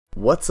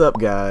What's up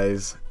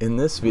guys? In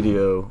this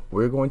video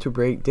we're going to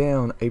break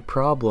down a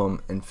problem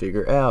and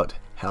figure out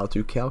how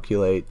to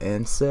calculate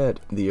and set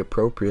the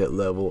appropriate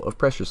level of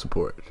pressure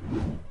support.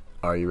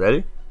 Are you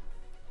ready?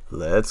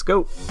 Let's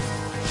go!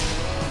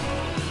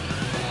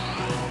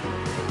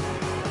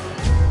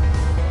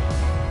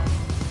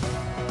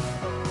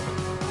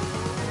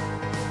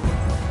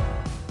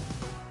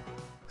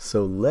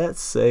 So let's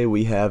say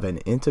we have an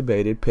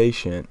intubated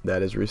patient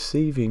that is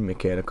receiving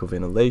mechanical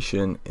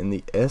ventilation in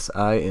the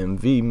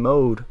SIMV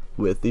mode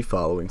with the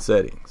following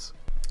settings.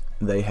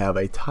 They have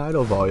a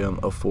tidal volume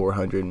of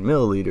 400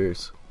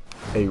 milliliters,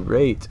 a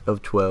rate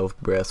of 12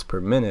 breaths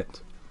per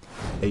minute,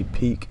 a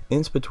peak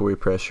inspiratory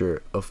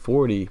pressure of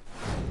 40,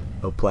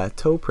 a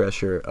plateau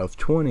pressure of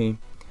 20,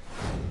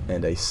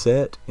 and a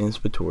set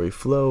inspiratory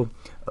flow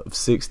of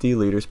 60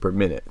 liters per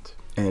minute.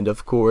 And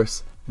of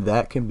course,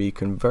 that can be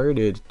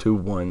converted to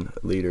 1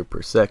 liter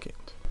per second.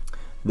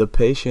 The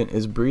patient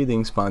is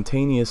breathing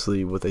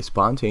spontaneously with a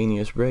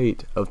spontaneous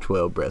rate of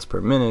 12 breaths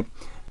per minute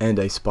and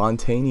a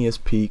spontaneous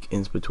peak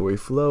inspiratory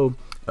flow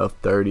of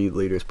 30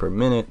 liters per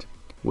minute,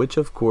 which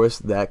of course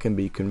that can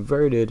be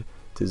converted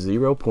to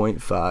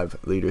 0.5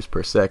 liters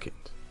per second.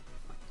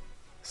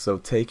 So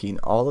taking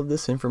all of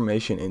this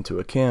information into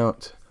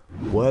account,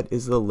 what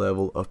is the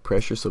level of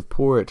pressure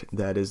support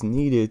that is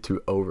needed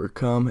to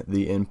overcome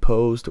the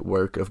imposed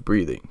work of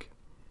breathing?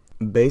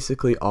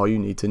 Basically, all you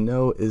need to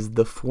know is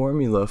the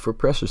formula for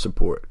pressure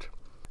support.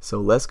 So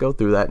let's go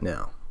through that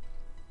now.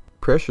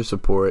 Pressure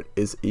support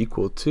is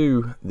equal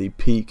to the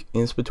peak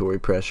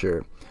inspiratory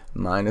pressure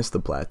minus the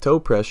plateau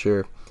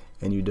pressure,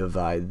 and you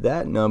divide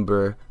that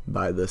number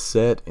by the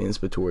set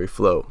inspiratory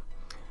flow.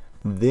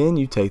 Then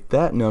you take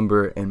that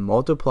number and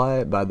multiply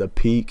it by the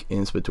peak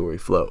inspiratory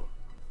flow.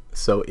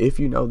 So if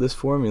you know this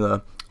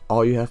formula,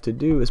 all you have to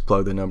do is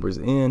plug the numbers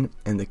in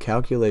and the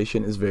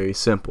calculation is very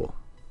simple.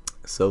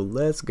 So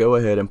let's go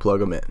ahead and plug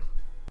them in.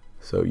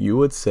 So you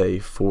would say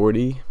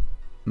 40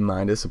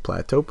 minus the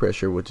plateau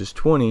pressure, which is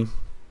 20,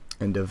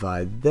 and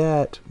divide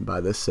that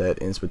by the set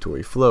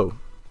inspiratory flow.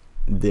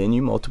 Then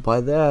you multiply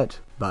that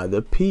by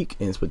the peak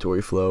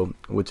inspiratory flow,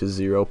 which is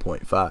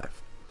 0.5.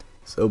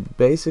 So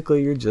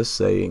basically you're just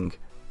saying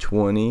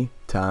 20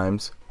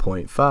 times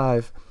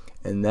 0.5,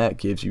 and that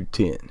gives you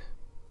 10.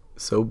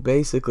 So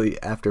basically,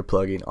 after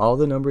plugging all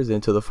the numbers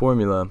into the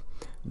formula,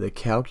 the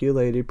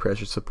calculated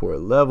pressure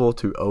support level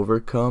to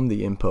overcome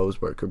the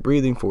imposed work of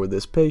breathing for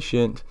this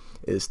patient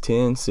is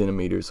 10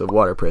 centimeters of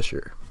water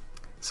pressure.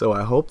 So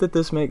I hope that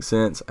this makes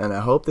sense, and I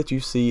hope that you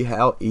see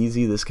how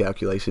easy this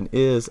calculation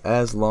is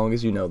as long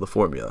as you know the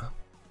formula.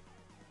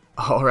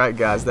 Alright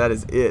guys, that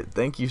is it.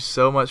 Thank you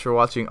so much for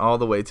watching all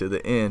the way to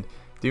the end.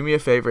 Do me a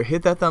favor,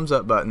 hit that thumbs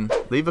up button,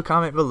 leave a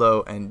comment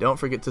below, and don't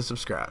forget to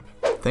subscribe.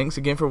 Thanks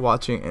again for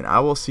watching, and I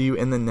will see you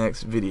in the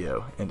next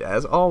video. And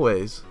as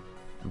always,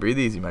 breathe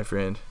easy, my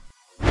friend.